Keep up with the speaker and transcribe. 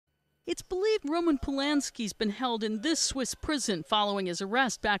It's believed Roman Polanski's been held in this Swiss prison following his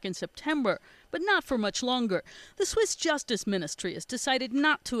arrest back in September, but not for much longer. The Swiss Justice Ministry has decided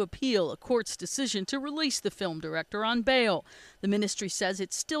not to appeal a court's decision to release the film director on bail. The ministry says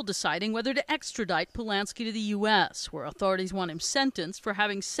it's still deciding whether to extradite Polanski to the U.S., where authorities want him sentenced for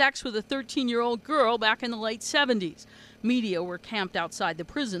having sex with a 13-year-old girl back in the late 70s. Media were camped outside the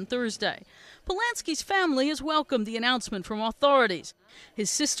prison Thursday. Polanski's family has welcomed the announcement from authorities. His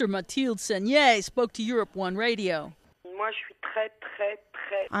sister Mathilde Seignet spoke to Europe 1 Radio.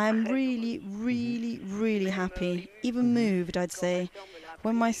 I'm really happy, even moved, I'd say.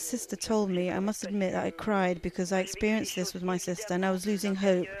 When my sister told me, I must admit that I cried because I experienced this with my sister and I was losing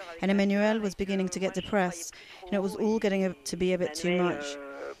hope, and Emmanuel was beginning to get depressed, and it was all getting to be a bit too much.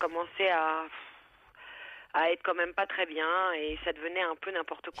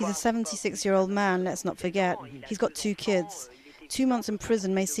 He's a 76-year-old man, let's not forget. He's got 2 kids. 2 months in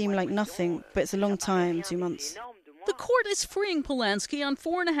prison may seem like nothing, but it's a long time, 2 months. The court is freeing Polanski on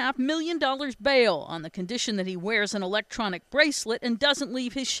 $4.5 million bail on the condition that he wears an electronic bracelet and doesn't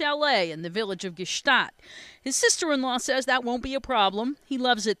leave his chalet in the village of Gstaad. His sister-in-law says that won't be a problem. He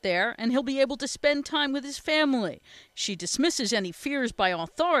loves it there, and he'll be able to spend time with his family. She dismisses any fears by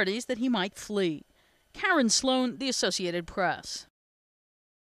authorities that he might flee. Karen Sloan, The Associated Press.